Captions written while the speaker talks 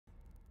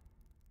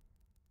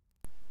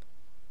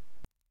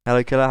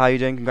Hello, Killer. How are you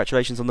doing?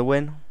 Congratulations on the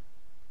win.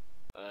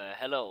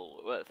 Hello.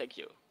 Well, thank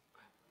you.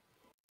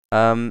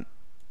 Um,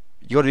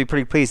 you got to be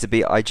pretty pleased to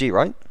beat IG,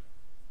 right?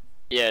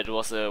 Yeah, it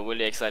was a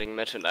really exciting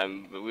match, and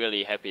I'm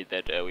really happy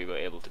that we were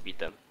able to beat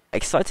them.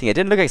 Exciting. It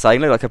didn't look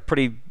exciting. It looked like a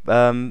pretty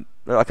looked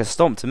like a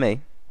stomp to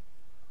me.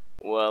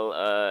 Well,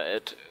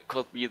 it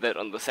could be that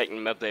on the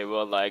second map they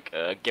were like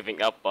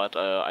giving up, but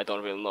I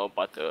don't really know.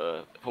 But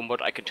from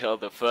what I can tell,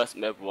 the first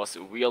map was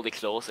really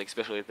close,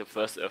 especially the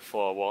first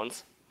four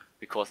rounds,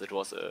 because it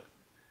was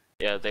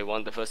yeah, they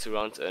won the first two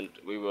rounds, and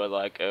we were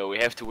like we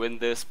have to win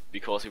this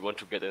because we want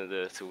to get in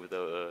to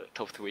the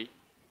top three.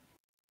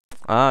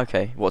 Ah,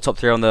 okay. What top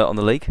three on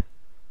the league?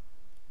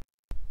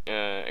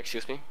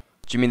 Excuse me.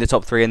 Do you mean the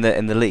top three in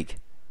the league?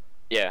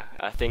 Yeah,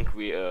 I think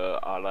we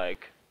are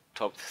like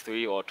top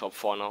three or top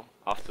four now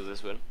after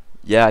this win.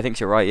 Yeah, I think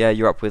you're right. Yeah,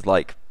 you're up with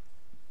like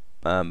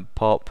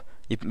Pop.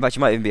 In fact, you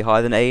might even be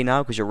higher than A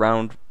now because your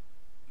round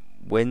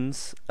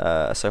wins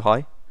are so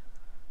high.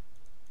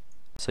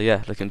 So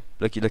yeah, looking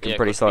Yeah,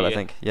 pretty could solid, I be,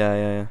 think. Yeah,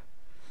 yeah, yeah.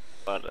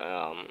 but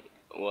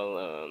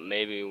well,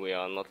 maybe we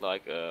are not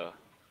like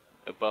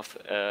above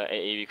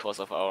AE because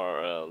of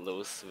our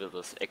lose with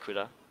this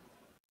Equita.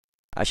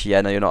 Actually,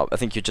 yeah, no, you're not. I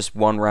think you're just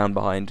one round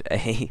behind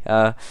A.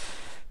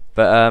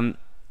 But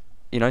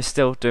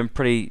still doing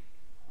pretty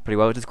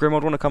well. Does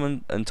Grimald want to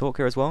come and talk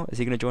here as well? Is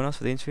he going to join us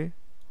for the interview?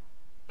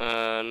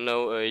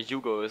 No,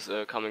 Hugo is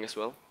coming as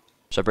well.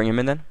 Should I bring him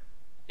in then?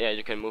 Yeah,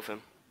 you can move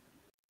him.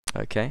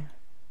 Okay.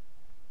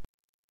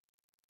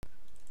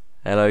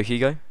 Hello,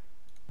 Hugo.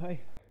 Hi.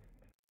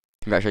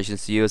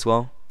 Congratulations to you as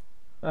well.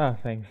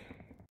 Thanks.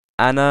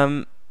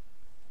 And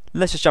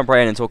let's just jump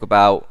right in and talk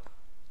about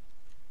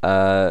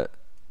uh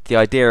the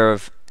idea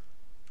of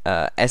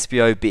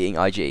SBO beating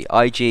IG.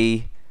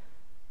 IG,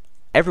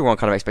 everyone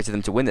kind of expected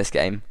them to win this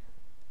game.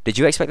 Did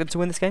you expect them to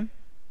win this game?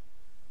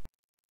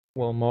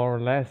 Well, more or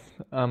less.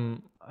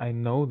 I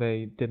know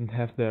they didn't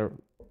have their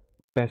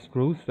best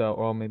rooster,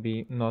 or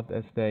maybe not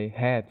as they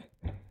had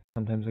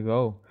sometimes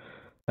ago.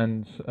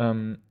 And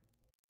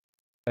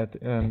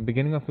at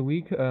beginning of the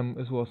week,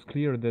 it was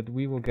clear that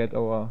we will get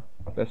our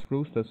best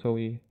rooster, so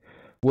we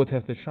would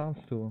have the chance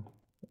to,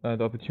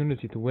 the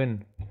opportunity to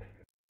win.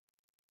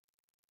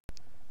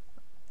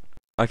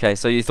 Okay,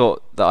 so you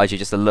thought that IG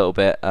just a little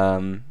bit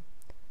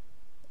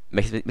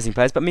missing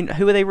players, but I mean,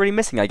 who are they really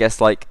missing? I guess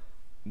like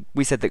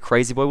we said that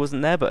Crazy Boy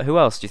wasn't there, but who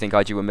else do you think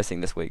IG were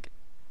missing this week?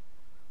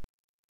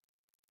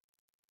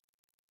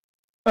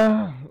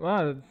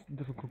 Well, that's a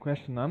difficult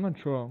question. I'm not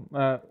sure.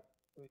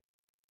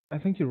 I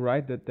think you're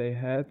right that they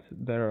had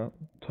their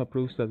top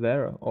rooster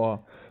there, or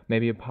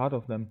maybe a part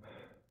of them.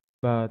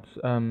 But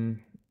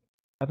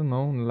I don't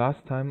know.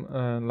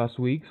 Last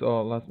weeks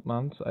or last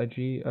months,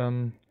 IG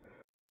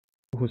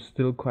who's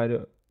still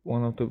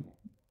one of the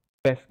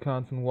best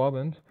cards in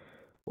Warband,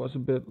 was a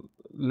bit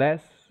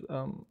less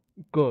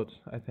good.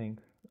 I think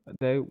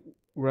they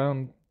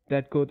weren't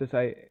that good as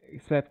I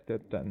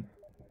expected then.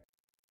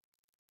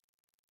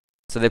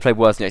 So they played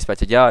worse than you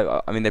expected.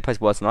 Yeah, I mean they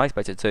played worse than I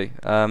expected too.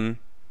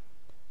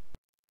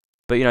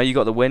 But you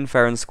got the win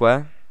fair and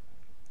square.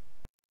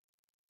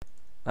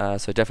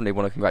 So definitely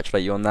want to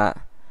congratulate you on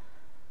that.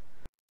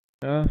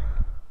 Yeah.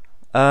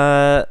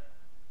 Uh,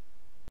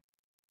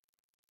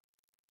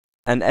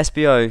 and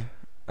SBO.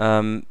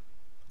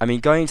 I mean,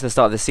 going into the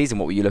start of the season,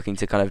 what were you looking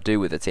to kind of do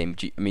with the team?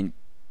 I mean,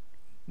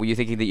 were you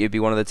thinking that you'd be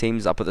one of the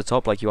teams up at the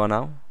top like you are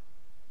now?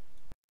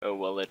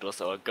 Well, that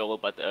was our goal,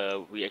 but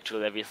we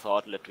actually never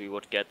thought that we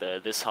would get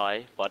this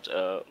high. But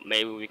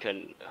maybe we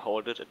can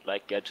hold it and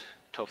like get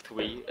top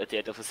three at the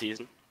end of the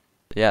season.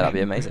 Yeah, that'd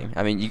be amazing.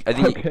 I mean,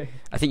 Okay.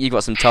 I think you've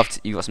got some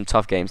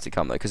tough games to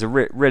come though, because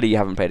really you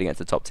haven't played against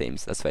the top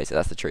teams. Let's face it,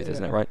 that's the truth,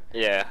 isn't it? Yeah. Right?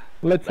 Yeah,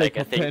 Let's say like I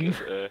top think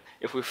 10.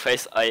 if we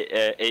face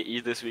AE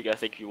this week, I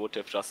think we would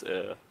have just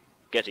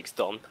getting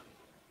stomped.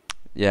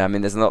 Yeah, I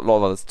mean, there's a lot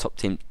of other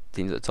teams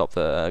at the top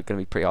that are going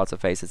to be pretty hard to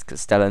face.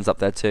 Because Stellan's up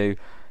there too,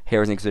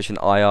 Heroes Inquisition,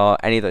 IR.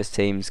 Any of those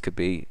teams could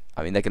be.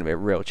 I mean, they're going to be a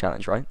real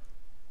challenge, right?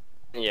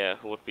 Yeah,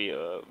 it would be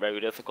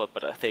very difficult,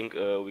 but I think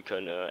we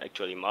can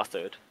actually master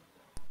it.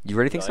 You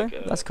really think so?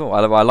 Like, That's cool. I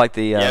like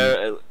the.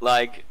 Yeah,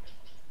 like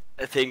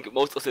I think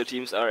most of the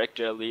teams are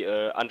actually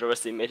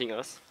underestimating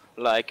us,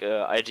 like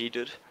IG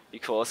did,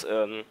 because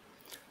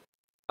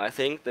I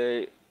think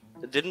they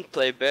didn't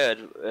play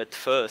bad at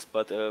first,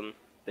 but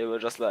they were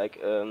just like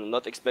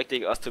not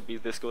expecting us to be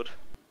this good.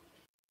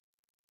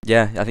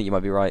 Yeah, I think you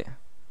might be right.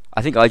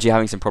 I think IG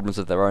having some problems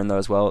of their own though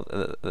as well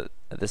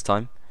at this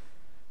time.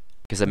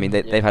 Because I mean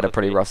Mm. Yeah, they've had a could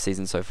pretty be. rough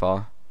season so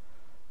far.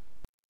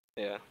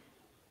 Yeah.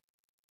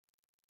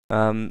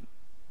 Um,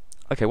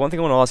 okay, one thing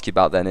I want to ask you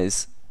about then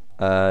is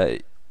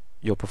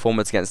your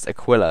performance against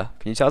Aquila.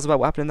 Can you tell us about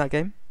what happened in that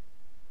game?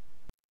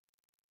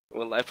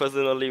 Well, I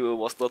personally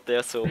was not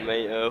there, so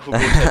may who will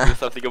tell you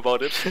something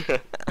about it?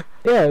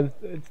 Yeah,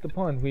 it's the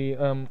point. We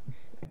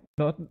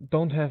not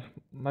don't have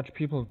much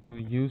people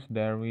to use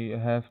there. We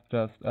have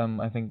just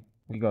I think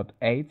we got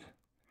 8,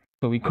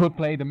 so we could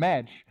play the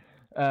match.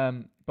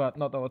 But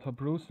not our top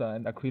rooster.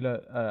 And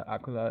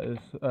Aquila is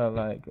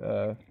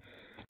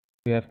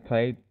we have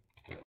played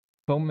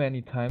so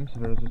many times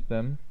versus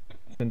them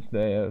since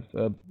they have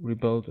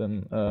rebuilt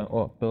and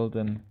or built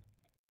in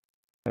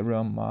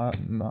February, March,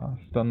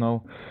 don't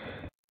know,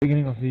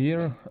 beginning of the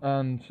year,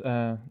 and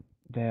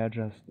they are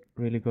just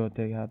really good.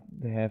 They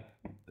have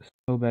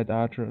so bad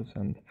archers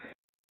and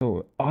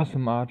so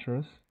awesome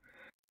archers.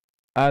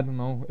 I don't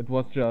know. It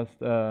was just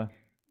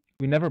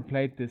we never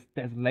played this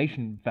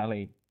Desolation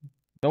Valley.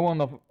 No one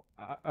of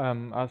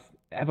us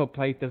ever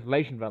played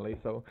Desolation Valley,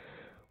 so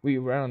we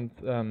weren't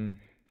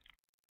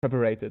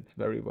prepared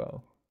very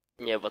well.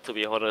 Yeah, but to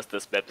be honest,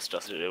 this map is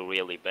just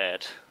really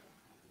bad.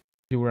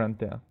 You weren't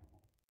there.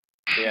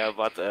 Yeah,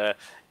 but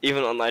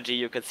even on IG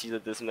you can see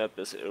that this map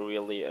is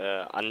really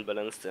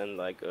unbalanced and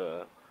like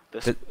the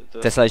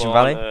Desolation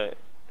spawn, Valley?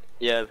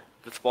 yeah,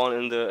 the spawn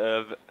in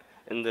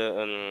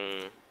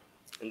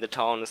the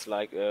town is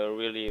like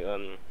really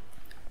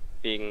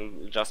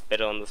being just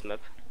better on this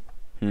map.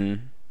 Hmm.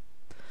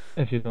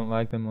 If you don't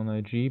like them on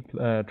IG,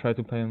 try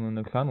to play them in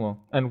the clan war,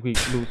 and we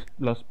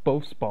lost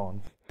both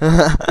spawns.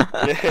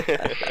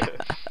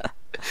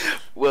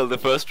 Well, the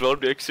first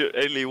round we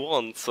actually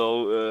won,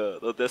 so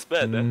not as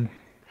bad. Eh?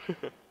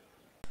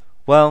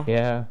 Well,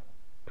 Yeah,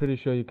 pretty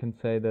sure you can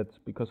say that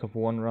because of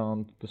one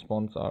round the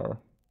spawns are.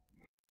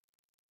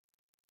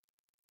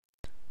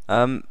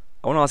 I want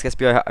to ask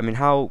SBO. I mean,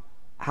 how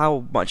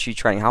much are you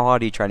training? How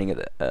hard are you training at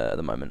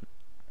the moment?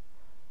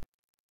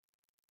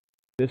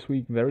 This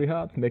week very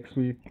hard. Next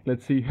week,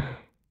 let's see.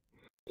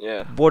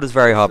 Yeah. What does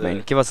very hard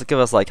mean? Give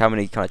us like how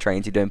many kind of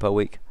trainings you're doing per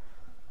week?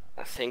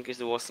 I think it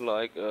was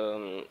like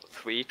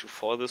 3 to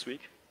 4 this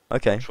week.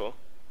 Okay. Not sure.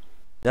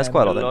 That's Yeah,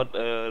 quite a We're lot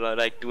not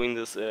like doing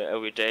this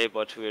every day,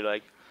 but we're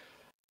like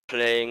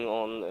playing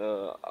on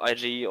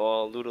IG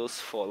or Ludus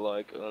for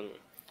like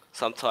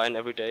some time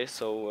every day.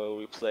 So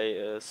we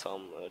play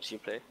some team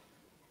play.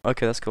 then.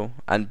 Okay, that's cool.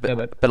 And Yeah,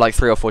 but like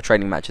 3 or 4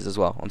 training matches as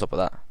well on top of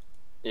that.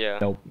 Yeah.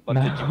 Nope. But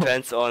No. it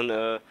depends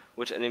on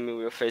which enemy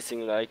we're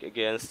facing. Like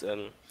against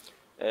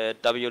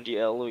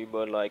WDL, we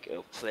were like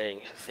playing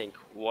I think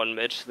 1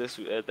 match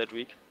that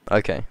week.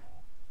 Okay.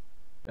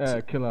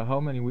 Killer, how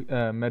many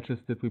matches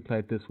did we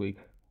play this week?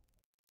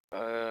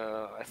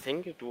 I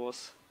think it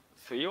was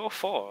 3 or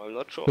 4. I'm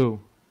not sure. 2.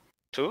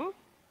 2?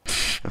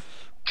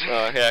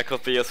 Yeah,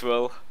 could be as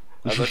well.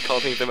 I'm not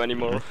counting them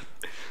anymore.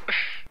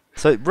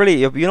 So really,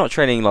 you're not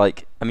training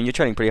like, I mean, you're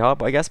training pretty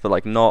hard, I guess, but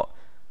like not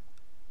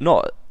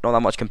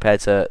that much compared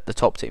to the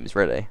top teams,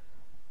 really.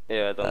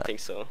 Yeah, I don't think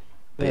so.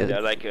 Yeah. Yeah,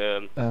 like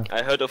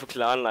I heard of a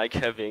clan like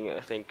having I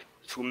think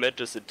 2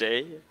 matches a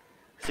day,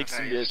 6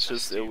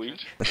 matches a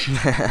week.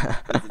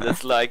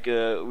 That's like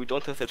we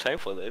don't have the time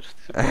for that.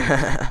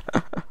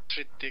 It's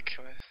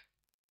ridiculous.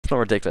 It's not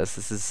ridiculous.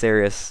 This is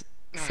serious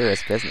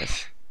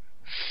business.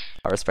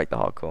 I respect the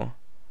hardcore.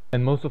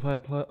 And most of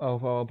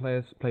our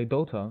players play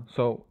Dota,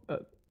 so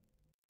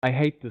I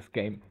hate this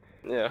game.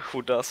 Yeah,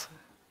 who does?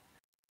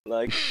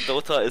 Like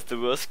Dota is the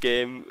worst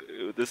game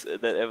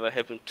that ever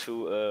happened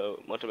to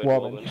Mountain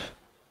Warband.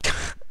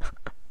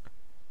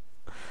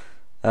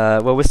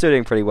 Well, we're still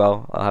doing pretty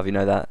well. I'll have you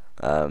know that.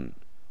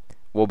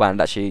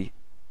 Warband actually,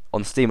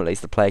 on Steam at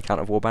least, the player count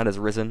of Warband has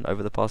risen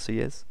over the past 2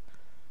 years.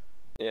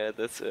 Yeah,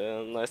 that's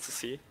nice to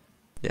see.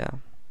 Yeah.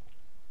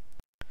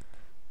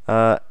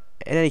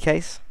 In any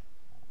case,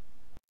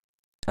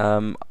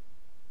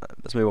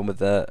 let's move on with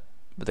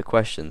the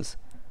questions.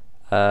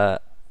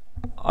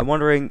 I'm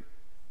wondering,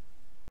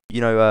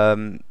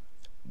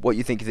 what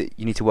you think that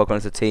you need to work on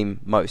as a team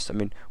most. I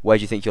mean, where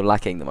do you think you're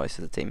lacking the most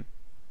as a team?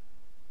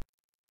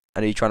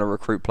 And are you trying to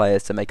recruit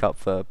players to make up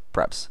for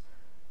perhaps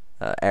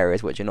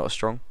areas which are not as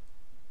strong?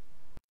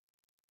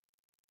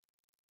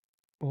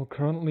 Well,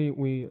 currently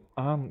we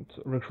aren't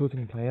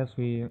recruiting players.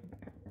 We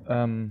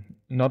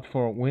not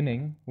for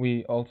winning.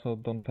 We also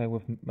don't play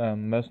with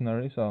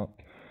mercenaries, or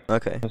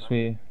Okay. because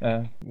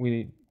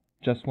we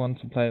just want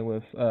to play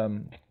with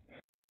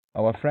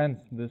our friends.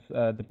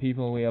 The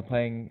people we are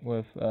playing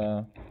with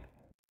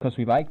because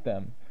we like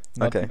them,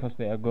 not Okay. because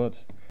they are good.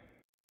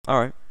 All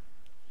right.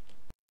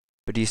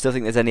 But do you still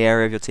think there's any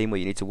area of your team where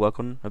you need to work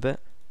on a bit?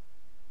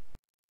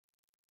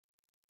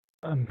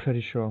 I'm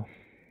pretty sure.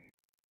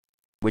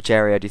 Which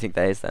area do you think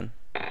that is then?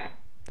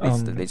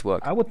 That needs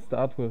work. I would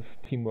start with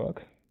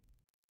teamwork.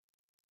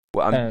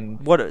 Well,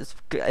 and what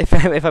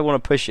if I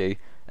want to push you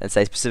and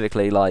say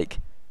specifically like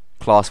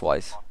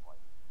class-wise?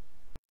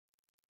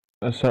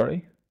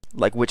 Sorry.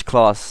 Like which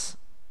class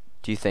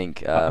do you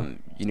think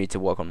you need to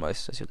work on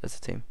most as a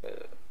team?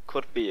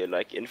 Could be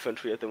like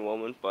infantry at the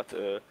moment, but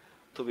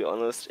to be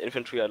honest,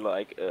 infantry are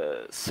like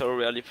so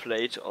rarely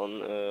played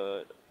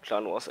on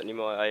Clan Wars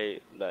anymore. I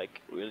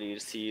like really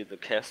see the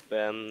cav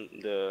spam,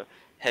 the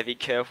heavy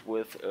cav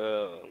with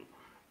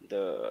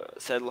the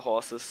saddle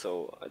horses,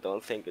 so I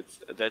don't think it's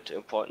that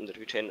important that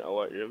we train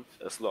our imp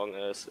as long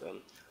as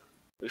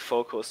we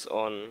focus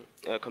on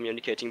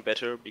communicating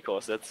better,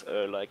 because that's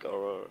like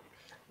our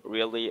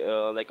really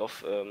lack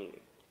of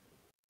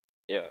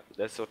yeah,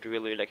 that's what we're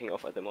really lacking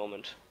of at the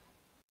moment.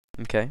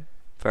 Okay,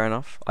 fair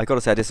enough. I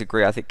gotta say I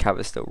disagree. I think cav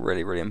is still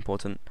really, really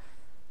important.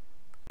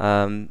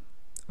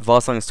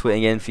 Varsong's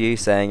tweeting in for you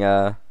saying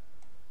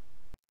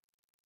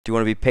Do you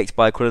want to be picked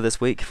by Aquila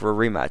this week for a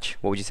rematch?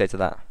 What would you say to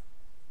that?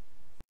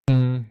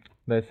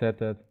 They said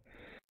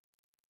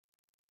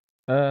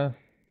that.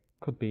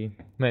 Could be,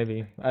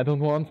 maybe. I don't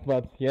want,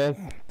 but yes,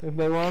 if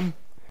they want.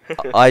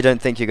 I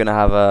don't think you're going to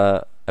have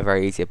a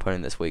very easy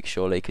opponent this week,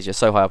 surely, because you're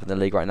so high up in the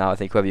league right now. I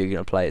think whoever you're going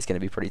to play is going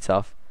to be pretty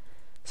tough.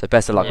 So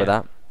best of luck with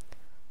that.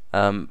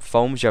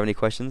 Folms, do you have any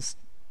questions?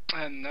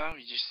 No,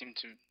 you just seem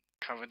to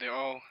cover it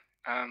all.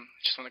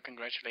 Just want to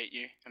congratulate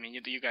you. I mean,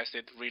 you guys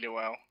did really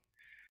well.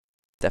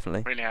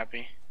 Definitely. Really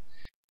happy.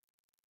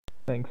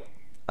 Thanks.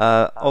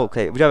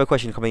 Okay, we do have a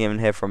question coming in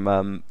here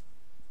from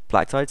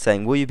Black Tide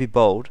saying, will you be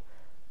bold?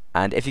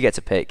 And if you get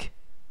to pick,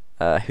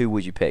 who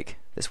would you pick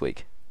this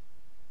week?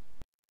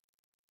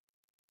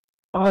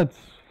 Oh, it's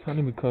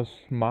funny because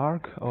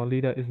Mark, our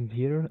leader, isn't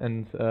here,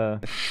 and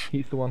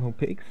he's the one who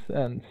picks,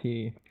 and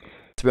he.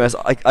 To be honest,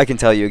 I can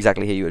tell you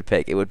exactly who you would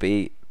pick. It would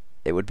be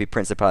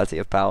Principality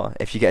of Power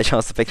if you get a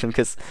chance to pick them,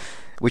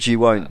 which you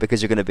won't,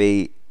 because you're going to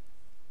be.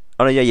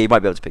 Oh no, yeah, you might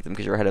be able to pick them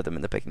because you're ahead of them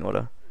in the picking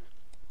order.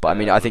 But I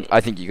mean, I think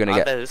you're going to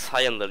get. That is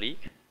high in the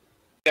league.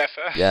 Yeah,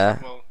 fair. Yeah.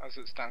 Well, as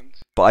it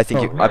stands. But I think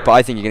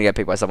I think you're going to get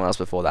picked by someone else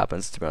before that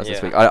happens. To be honest,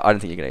 this week, I don't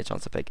think you're going to get a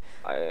chance to pick.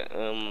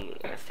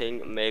 I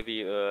think maybe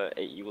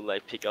you will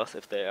like pick us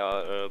if they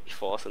are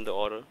before us in the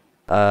order.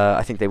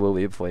 I think they will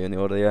be before you in the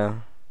order. Yeah.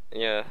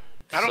 Yeah.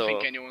 I don't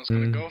think anyone's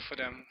gonna go for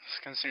them,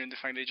 considering the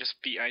fact they just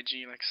beat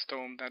IG like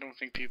stormed. I don't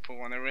think people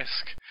want to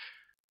risk.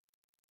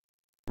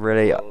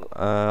 Really,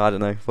 I don't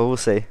know. But we'll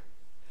see.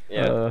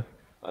 Yeah.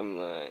 I'm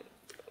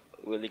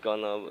really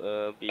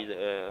gonna be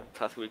the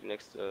Path Week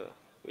next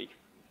week.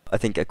 I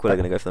think Aquila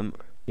going to go for them.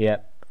 Yeah.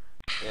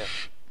 Yeah.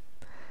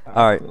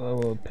 All right. I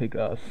will pick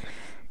us.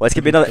 Well, it's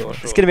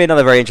gonna be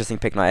another very interesting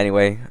pick night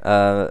anyway.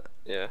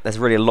 Yeah. There's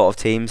really a lot of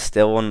teams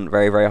still on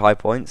very, very high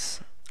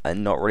points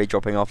and not really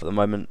dropping off at the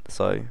moment.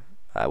 So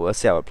we'll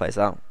see how it plays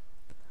out.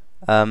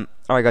 All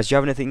right, guys. Do you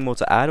have anything more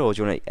to add, or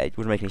do you want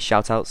to make any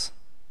shout outs?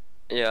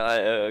 Yeah,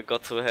 I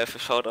got to have a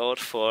shout out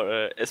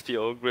for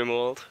SPO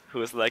Grimwald,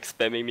 who is like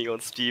spamming me on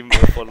Steam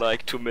for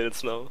like 2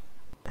 minutes now.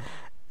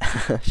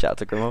 Shout out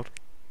to Grimwald.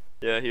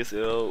 Yeah, he's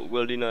a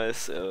really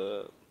nice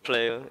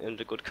player and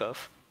a good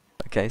cuff.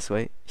 Okay,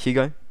 sweet.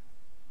 Hugo?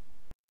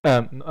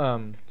 To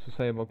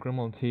say about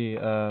Grimald, he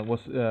was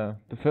the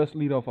first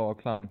leader of our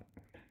clan.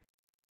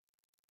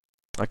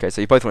 Okay,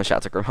 so you both want to shout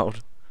out to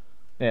Grimwald.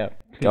 Yeah.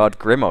 God,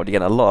 Grimwald, you're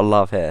getting a lot of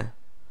love here.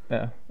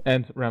 Yeah,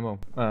 and Ramo.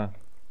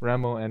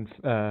 Ramo and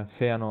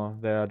Feanor,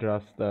 they are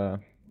just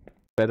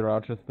better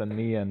archers than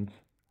me, and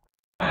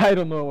I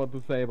don't know what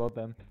to say about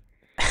them.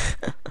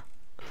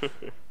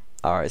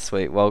 Alright,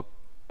 sweet. Well,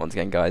 once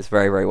again, guys,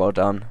 very, very well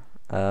done.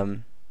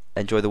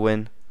 Enjoy the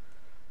win.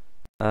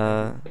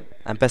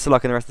 And best of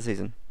luck in the rest of the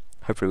season.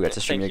 Hopefully we get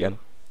to stream you again.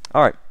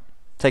 Alright,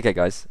 take care,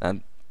 guys.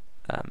 And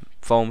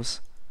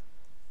Foams.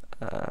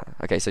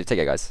 Okay, so take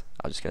care, guys.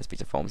 I'm just going to speak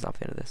to Foams now at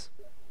the end of this.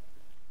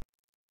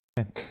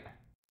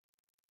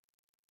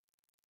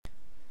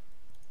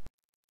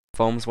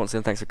 Foams, once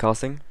again, thanks for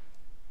casting.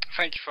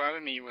 Thank you for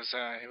having me. It was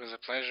a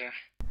pleasure.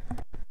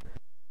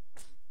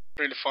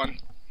 Really fun.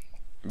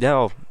 Yeah,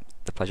 well,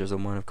 the pleasure is all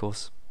mine, of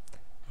course.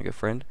 My good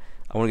friend.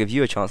 I want to give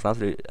you a chance now to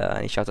do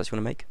any shout-outs you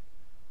want to make.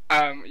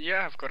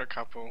 Yeah, I've got a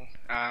couple.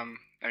 I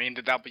mean,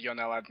 the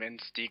WNL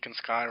admins, Deacon,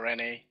 Sky,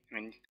 Renee. I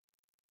mean,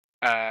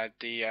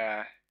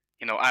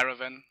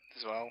 Iraven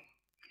as well.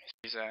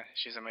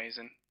 She's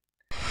amazing.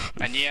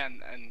 And yeah,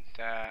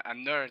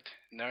 and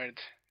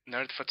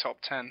Nerd for top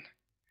 10.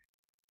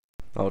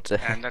 Oh,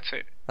 and that's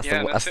it. That's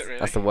it really.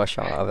 That's the worst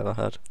shout I've ever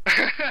heard.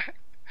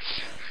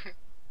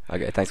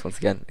 Okay, thanks once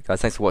again,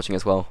 guys. Thanks for watching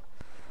as well.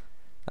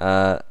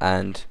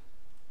 And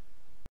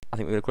I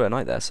think we're gonna call it a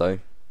night there. So,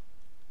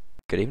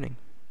 good evening.